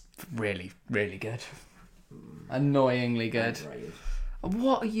is really, really good. Annoyingly good. Overrated.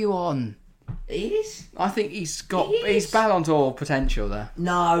 What are you on? He is? I think he's got He is. he's Ballon d'Or potential there.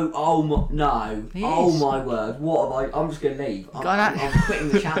 No. No. He Oh is. my word. What have I... I'm just going to leave. I'm quitting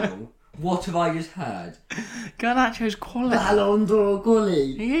the channel. What have I just heard? Garnacho's quality. Ballon d'Or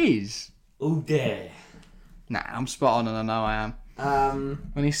Gully. He is. Oh dear. Nah, I'm spot on, and I know I am.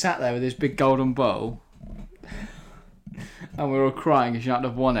 When he sat there with his big golden ball, and we were all crying because United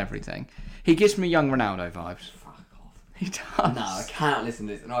have won everything, he gives me young Ronaldo vibes. Fuck off. He does. No, I can't listen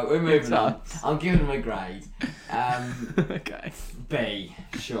to this. Right, we're moving on. I'm giving him a grade. Okay. B,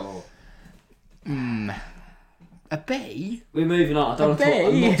 sure. A B? We're moving on. I'm not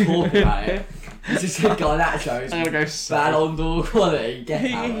talking about it. This is a guy that shows I'm gonna go Ballon d'Or quality. Get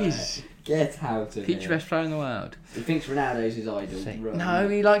He out of is. it. Get out of Future it. best player in the world. He thinks Ronaldo's his idol. Right. No,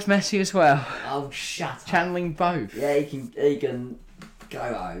 he likes Messi as well. Oh, shut up. Channeling both. Yeah, he can go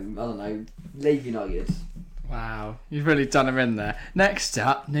home. I don't know. Leave United. Wow, you've really done him in there. Next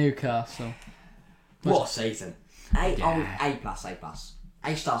up, Newcastle. What season? A Yeah. plus.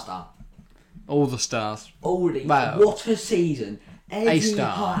 A star. All the stars. Already. Wow. What a season. Eddie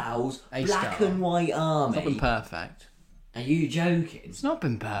star. Howe's A black star. and white army. It's not been perfect. Are you joking? It's not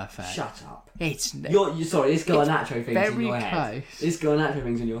been perfect. Shut up. It's You're sorry, this Garnacho thing's in very your head. close. This Garnacho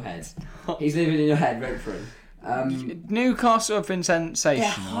thing's in your head. He's living in your head rent free. Newcastle have been They're sensational.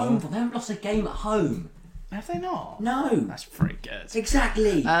 home. They haven't lost a game at home. Have they not? No. That's pretty good.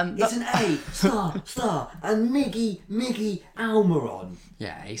 Exactly. It's an A, star, and Miggy Almiron.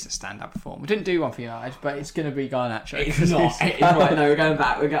 Yeah, he's a stand-up performer. We didn't do one for United, but it's going to be Garnacho. It's not. It's right, no, we're going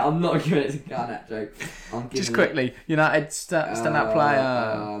back. I'm not giving it to Garnacho. I'm giving Just quickly, United stand-up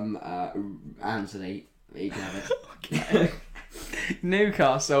player. Anthony. You can have it. Okay.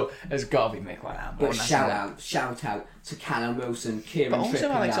 Newcastle has got to be Mick Almiron. But shout out to Callum Wilson, Kieran But also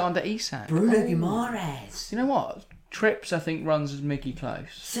Trippier, Alexander Isak. Bruno Guimaraes. You know what? Trips, I think, runs as Mickey close.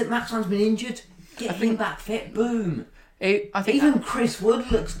 St. Maximan's been injured. Get him back fit. Boom. I think Even Chris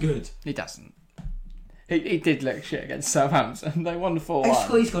Wood looks good. he doesn't. He did look shit against Southampton. They won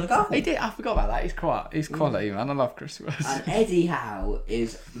 4-1. He's got a goal. He did. I forgot about that. He's quality, man. I love Chris Wood. And Eddie Howe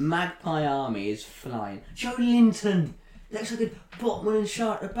is Magpie Army is flying. Joe Linton looks like a Botman and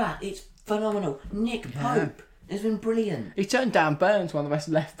Shaw at the back. It's phenomenal. Nick Pope has been brilliant. He turned down Burns, one of the best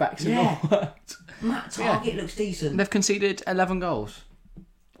left backs in the world. Matt Target looks decent. They've conceded 11 goals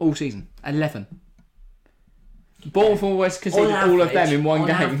all season. 11. Bournemouth always conceded all of them in one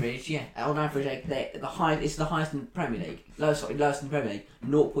game. On average, the highest. It's the highest in the Premier League. Lowest in the Premier League.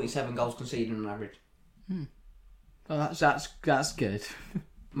 0.7 goals conceded on average. Well, that's good.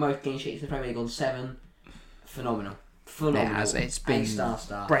 Most clean sheets in the Premier League on 7. Phenomenal. It's been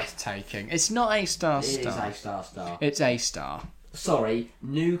A-star. breathtaking. It's not A-star. It is A-star. It's A-star. Sorry,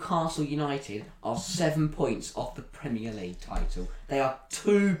 Newcastle United are 7 points off the Premier League title. They are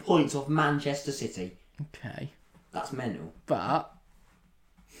 2 points off Manchester City. Okay. That's mental. But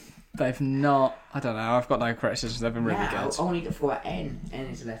They've not. I don't know. I've got no criticisms. They've been really good. I need to forget about N. N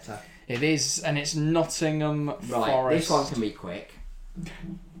is a letter. It is, and it's Nottingham Forest. This one can be quick.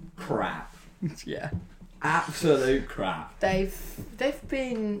 Crap. Yeah. Absolute crap. They've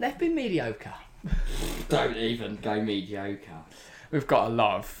been mediocre. Don't even go mediocre. We've got a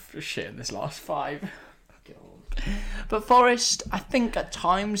lot of shit in this last 5. God. But Forest, I think at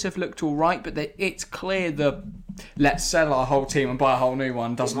times have looked all right, but it's clear the let's sell our whole team and buy a whole new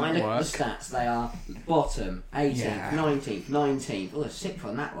one doesn't work. Look at the stats, they are bottom, 18th, 19th, 19th. Oh, there's 6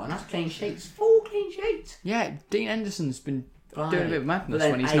 on that one. That's clean sheets. 4 clean sheets. Yeah, Dean Henderson's been doing a bit of madness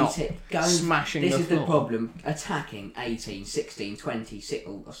when he's 18, not smashing the floor. This is the problem. Attacking 18, 16, 20, 6.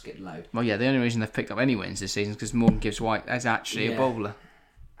 Oh, I skipped a load. Well, yeah, the only reason they've picked up any wins this season is because Morgan Gibbs White is actually a bowler.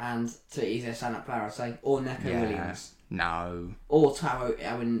 And he's a stand-up player, I'd say. Or Neco Williams. No. Or Taro.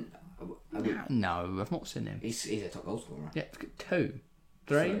 No, I've not seen him. He's a top goal scorer. Yeah, 2.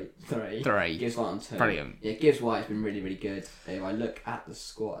 3? 3. Gibbs White on 2. Brilliant. Yeah, Gibbs White has been really, really good. If I look at the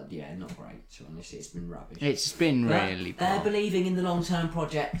squad, not great. To be honest, it's been rubbish. It's been really They're poor. believing in the long-term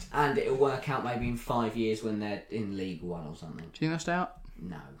project, and it'll work out maybe in 5 years when they're in League One or something. Do you think they'll stay out?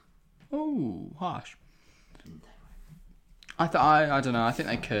 No. Oh, harsh. I don't know. I think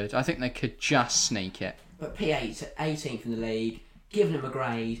they could. I think they could just sneak it. But P8, 18th in the league, giving them a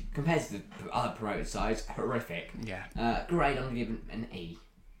grade compared to the other promoted sides, horrific. Yeah. Grade, I'm going to give them an E.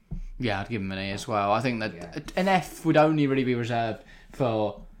 Yeah, I'd give them an E as well. I think that an F would only really be reserved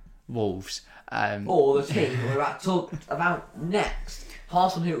for Wolves. Or the team we're about to talk about next.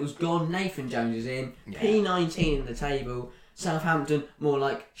 Hasenhüttl's gone, Nathan Jones is in, P19 in the table, Southampton, more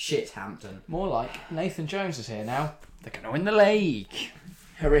like Shithampton. More like Nathan Jones is here now. They're going to win the league.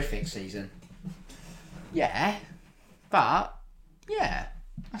 Horrific season. Yeah, but yeah,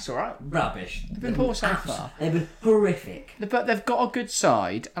 that's all right. Rubbish. They've been poor so far. They've been horrific. But they've got a good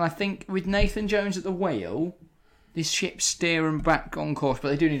side, and I think with Nathan Jones at the wheel, this ship's steering back on course. But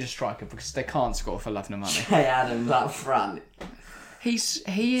they do need a striker because they can't score for love nor money. Jay Adams up front. He is.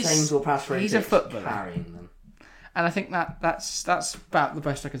 James will pass for he's a footballer, carrying them. and I think that's about the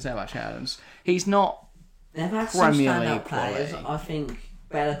best I can say about Jay Adams. He's not. They've had some Premier standout League players. quality. I think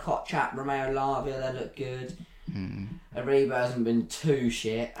Bella Kotchap, Romeo Lavia, they look good. Ariba hasn't been too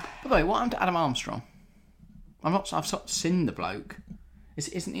shit. By the way, what happened to Adam Armstrong? I've sort of seen the bloke.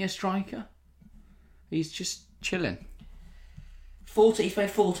 Isn't he a striker? He's just chilling. He's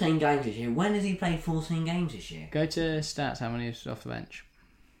played 14 games this year. When has he played 14 games this year? Go to stats. How many is off the bench?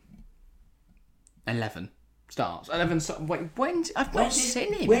 11 starts. 11. Wait, I've not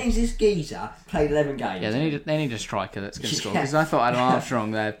seen him. When's this geezer played 11 games? Yeah, they need a striker that's going to score. Because I thought Adam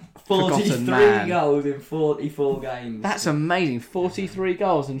Armstrong, their 43 forgotten man. goals in 44 games. That's amazing. 43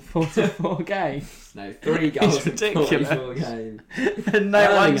 goals in 44 games. No, 3 goals in ridiculous. 44 games. And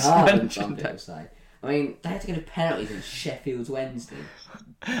no one's Some mentioned people it. say. I mean, they had to go to penalties in Sheffield's Wednesday.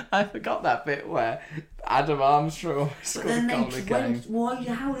 I forgot that bit where Adam Armstrong scored a goal a game.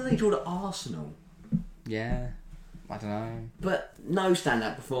 How do they draw to Arsenal? Yeah, I don't know. But no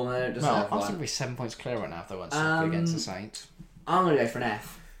stand-up performer. They don't deserve Arsenal one. will be 7 points clear right now if they won simply against the Saints. I'm going to go for an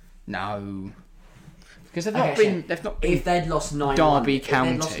F. No, because they've not been. If they'd lost 9-1, Derby if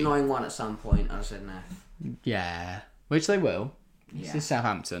County. they'd lost 9-1 at some point, I'd have said an F. Yeah, which they will. Yeah. This is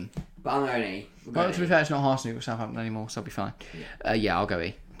Southampton. But I'm going E. Well, to be fair, it's not Arsenal with Southampton anymore, so I'll be fine. Yeah, I'll go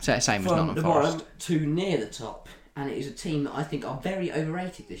E. Same as From Nottingham the Forest. bottom to near the top, and it is a team that I think are very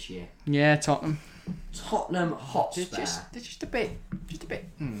overrated this year. Yeah, Tottenham. Tottenham Hotspur. They're just a bit.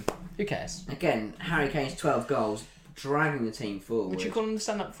 Who cares? Again, Harry Kane's 12 goals, dragging the team forward. Would you call them the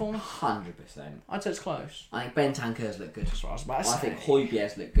stand-up performer? 100%. I'd say it's close. I think Ben Tanker's look good. That's what I was about to say. I think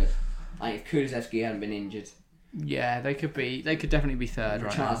Højbjerg's look good. I think if Kulusevski hadn't been injured, Yeah, they could definitely be third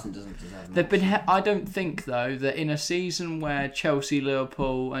right now. Richarlison doesn't deserve much. They've been. I don't think though that in a season where Chelsea,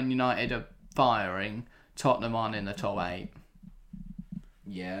 Liverpool, and United are firing, Tottenham aren't in the top 8.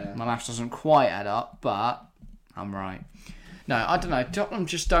 Yeah. My maths doesn't quite add up, but I'm right. No, I don't know. Tottenham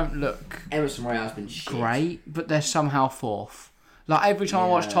just don't look Emerson Royale's been shit. great, but they're somehow 4th. Like every time I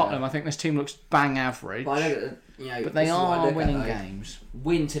watch Tottenham, I think this team looks bang average. But I look at but they are winning games.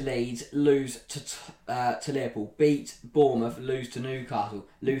 Win to Leeds, lose to Liverpool, beat Bournemouth, lose to Newcastle,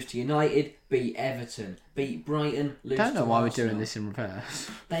 lose to United, beat Everton, beat Brighton, lose to Don't know why Arsenal. we're doing this in reverse.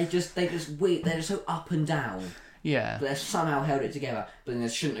 They're just weird. They're just so up and down. Yeah. But they've somehow held it together. But then they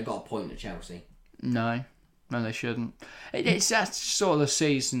shouldn't have got a point at Chelsea. No, they shouldn't. That's sort of the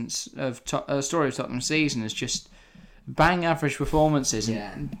seasons of story of Tottenham's season is just bang average performances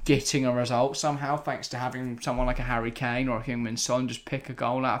and getting a result somehow thanks to having someone like a Harry Kane or a Heung-min Son just pick a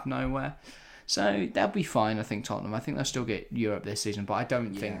goal out of nowhere. So they'll be fine, I think, Tottenham. I think they'll still get Europe this season, but I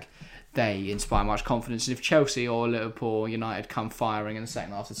don't think they inspire much confidence. And if Chelsea or Liverpool or United come firing in the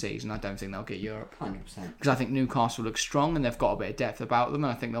second half of the season, I don't think they'll get Europe. 100%. Because I think Newcastle look strong and they've got a bit of depth about them,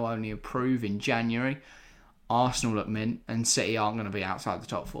 and I think they'll only improve in January. Arsenal look mint, and City aren't going to be outside the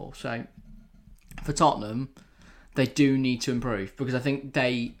top 4. So for Tottenham, they do need to improve, because I think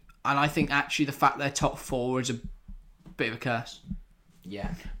actually the fact they're top 4 is a bit of a curse.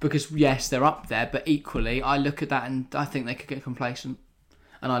 Yeah. Because yes, they're up there, but equally, I look at that and I think they could get complacent.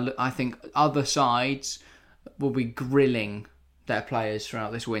 And I think other sides will be grilling their players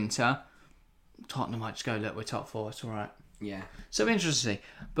throughout this winter. Tottenham might just go, look, we're top 4, it's all right. Yeah. So interesting.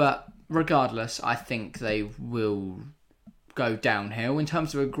 But regardless, I think they will go downhill. In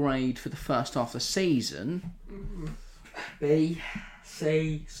terms of a grade for the first half of the season, B,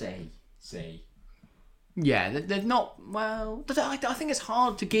 C, C, C. Yeah, they're not, well, I think it's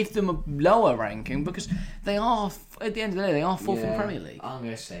hard to give them a lower ranking, because they are, at the end of the day, they are 4th in the Premier League. I'm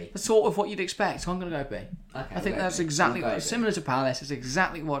going to C. That's sort of what you'd expect, so I'm going to go B. Okay, I think that's exactly, similar to Palace, it's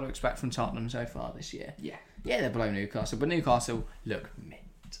exactly what I expect from Tottenham so far this year. Yeah. Yeah, they're below Newcastle, but Newcastle look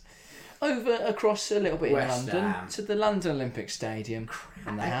mint. Over across a little bit West in London, Ham. to the London Olympic Stadium.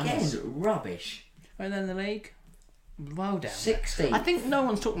 And the Hammers. Again, rubbish. And then the league, well down. 16th. I think no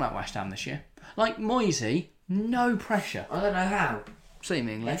one's talking about West Ham this year. Like Moisey, no pressure. I don't know how.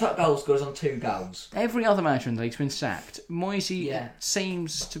 Seemingly. Their top goal scorers on 2 goals. Every other manager in the league's been sacked. Moisey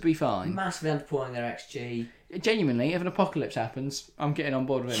seems to be fine. Massively underperforming their XG. Genuinely, if an apocalypse happens, I'm getting on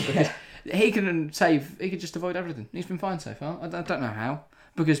board with him, because he can just avoid everything. He's been fine so far. I don't know how,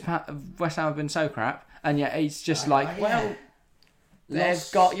 because West Ham have been so crap, and yet he's just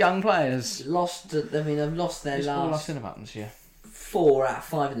they've got young players. They've lost their It's all I've last seen about them this year. 4 out of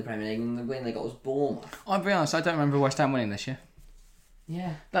 5 in the Premier League, and the win they got was Bournemouth. I'll be honest, I don't remember West Ham winning this year.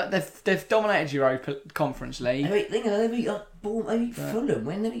 Yeah. They've dominated Europa Conference League. They beat Fulham.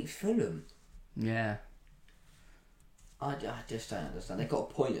 When they beat Fulham? Yeah. I just don't understand. They got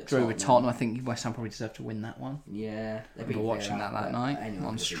a point at Drew with Tottenham. I think West Ham probably deserved to win that one. Yeah. We were watching that night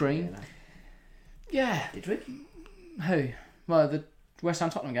on stream. Yeah. Did we? Who? Well, the West Ham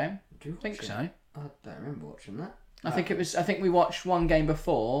Tottenham game. Did we I think watch so. it? I don't remember watching that. I think we watched one game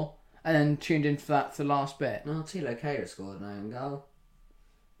before and then tuned in for the last bit. No, Tilo Kehrer scored an own goal.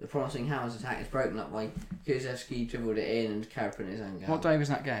 The promising Hammers attack is broken up by Kulusevski, dribbled it in, and Kehrer put in his own goal. What day was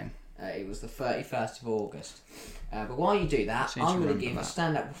that game? It was the 31st of August. But while you do that, I'm going to give a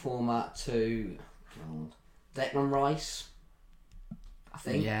stand-up performer to Declan Rice, I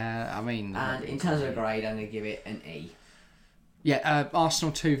think. Yeah, I mean... And in terms of a grade, I'm going to give it an E. Yeah,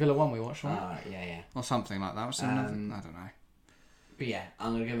 Arsenal 2, Villa 1 we watched, right? Alright, yeah. Or something like that. I don't know. But yeah,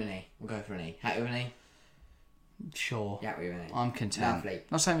 I'm going to give it an E. We'll go for an E. Happy with an E? Sure. Yeah, with an E. I'm content. Lovely.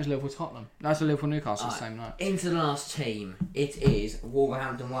 Not the same as Liverpool Tottenham. That's a Liverpool Newcastle the same night. Into the last team, it is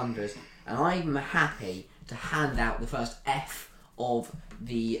Wolverhampton Wanderers. And I'm happy to hand out the first F of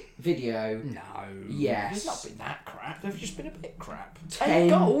the video. No. Yes. It's not been that crap. They've just been a bit crap. 10 8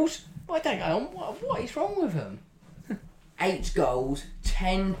 goals? I don't know. What is wrong with them? 8 goals,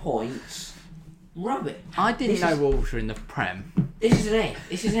 10 points. Rubbish. I didn't know Wolves were in the Prem. This is an A.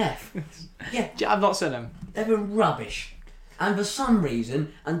 This is an F. Yeah. I've not seen them. They've been rubbish. And for some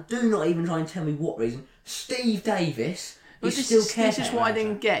reason, and do not even try and tell me what reason, Steve Davis is still caretaker. This is what I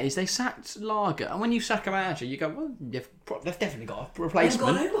didn't get, is they sacked Lager. And when you sack a manager, you go, well, they've definitely got a replacement.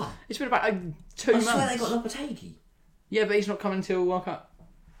 They've got a new one. It's been about 2 months. I swear they got Lopetegui. Yeah, but he's not coming until World Cup.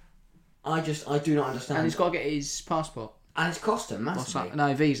 I do not understand. And he's got to get his passport. And it's cost him massively.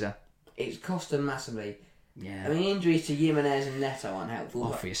 No, visa. It's cost him massively. Yeah. I mean, injuries to Jimenez and Neto aren't helpful.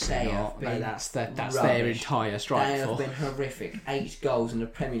 Obviously not. That's their entire strike They have been horrific. 8 goals in the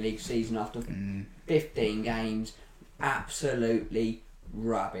Premier League season after 15 games. Absolutely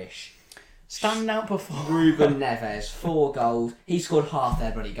rubbish. Standout performance. Ruben Neves, 4 goals. He scored half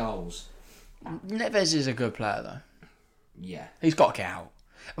their bloody goals. Neves is a good player, though. Yeah. He's got to get out.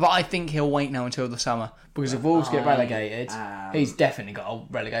 But I think he'll wait now until the summer, because if Wolves get relegated, he's definitely got a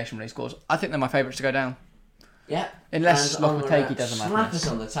relegation when he scores. I think they're my favourites to go down. Yeah. Unless Lopetegui doesn't matter. Slap us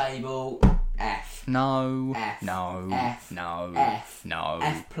on the table. F. No. F. No. F. No. F. No.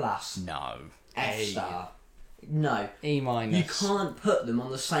 F plus. No. F star. No. E minus. You can't put them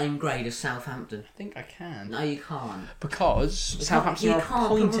on the same grade as Southampton. I think I can. No, you can't. Because Southampton are a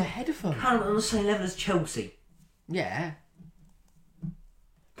point ahead of them. You can't put them on the same level as Chelsea. Yeah.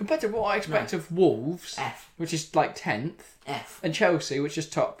 Compared to what I expect of Wolves, F. which is like 10th, F. and Chelsea, which is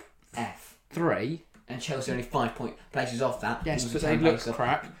top F. 3. And Chelsea only 5 places off that. Yes, but they look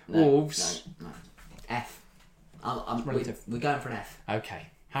crap. No, Wolves. No. F. Relative. We're going for an F. Okay.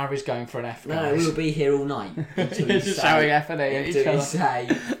 Harry's going for an F. No, guys. we'll be here all night until you Just say, showing F and A at each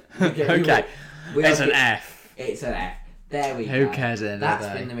other. Okay, it's an F. It's an F. There we go. Who cares? That's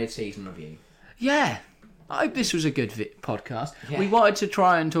been the mid-season review. Yeah. I hope this was a good podcast. Yeah. We wanted to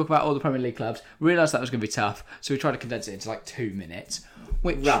try and talk about all the Premier League clubs. Realised that was going to be tough, so we tried to condense it into like 2 minutes.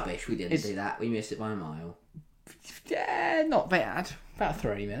 Which Rubbish, we didn't do that. We missed it by a mile. Yeah, not bad. About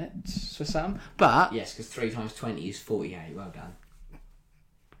 3 minutes for some. But yes, because 3 times 20 is 48. Well done.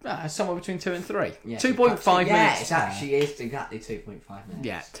 Somewhere between 2 and 3. Yeah, 2.5 minutes. Yeah, it actually is exactly 2.5 minutes.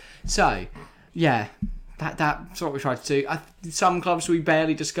 Yeah. So, yeah. That's what we tried to do. Some clubs we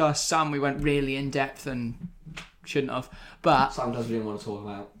barely discussed. Some we went really in depth and shouldn't have. But sometimes we didn't want to talk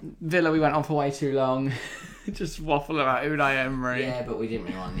about. Villa we went on for way too long. Just waffle about Unai Emery. Yeah, but we didn't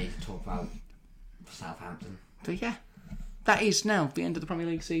really want to need to talk about Southampton. But yeah, that is now the end of the Premier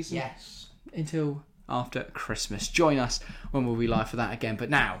League season. Yes. Until after Christmas. Join us when we'll be live for that again.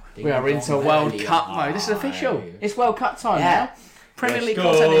 But now Ding we are into World Cup mode. This is official. It's World Cup time now. Premier League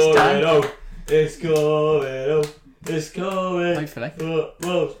content is done. It's going. It's going. Hopefully.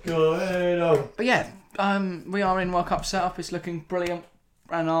 What's going on? But yeah, we are in World Cup setup. It's looking brilliant.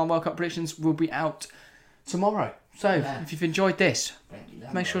 And our World Cup predictions will be out tomorrow. So if you've enjoyed this,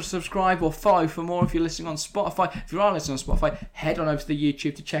 make sure to subscribe or follow for more if you're listening on Spotify. If you are listening on Spotify, head on over to the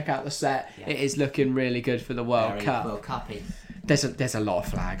YouTube to check out the set. Yeah. It is looking really good for the World Cup. World Cup-y. There's a lot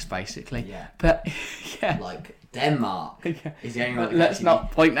of flags basically. Yeah. But yeah. Like Denmark is the only one. Let's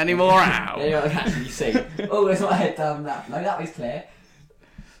not point any more out. The only one I can actually see. Oh, there's my head down that. No, that was clear.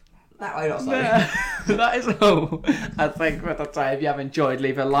 That way not so. That is all. I think for the time. If you have enjoyed,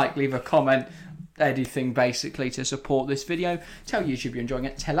 leave a like, leave a comment. Anything basically to support this video. Tell YouTube you're enjoying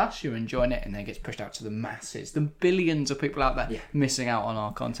it, tell us you're enjoying it, and then it gets pushed out to the masses, the billions of people out there missing out on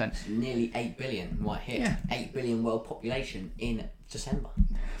our content. It's nearly 8 billion might hit 8 billion world population in December.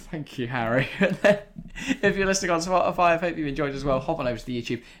 Thank you, Harry. If you're listening on Spotify, I hope you've enjoyed as well. Hop on over to the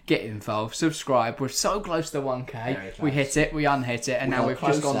YouTube, get involved, subscribe. We're so close to 1k. We hit it, we unhit it, and now we've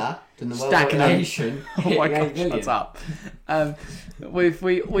just gone stacking them. Oh my god, shut up.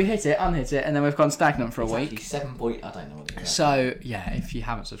 We hit it, unhit it, and then we've gone stagnant for a week. 7 point. I don't know what it is. So yeah, if you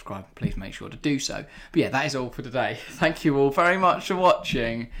haven't subscribed, please make sure to do so. But yeah, that is all for today. Thank you all very much for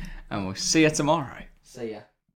watching, and we'll see you tomorrow. See ya.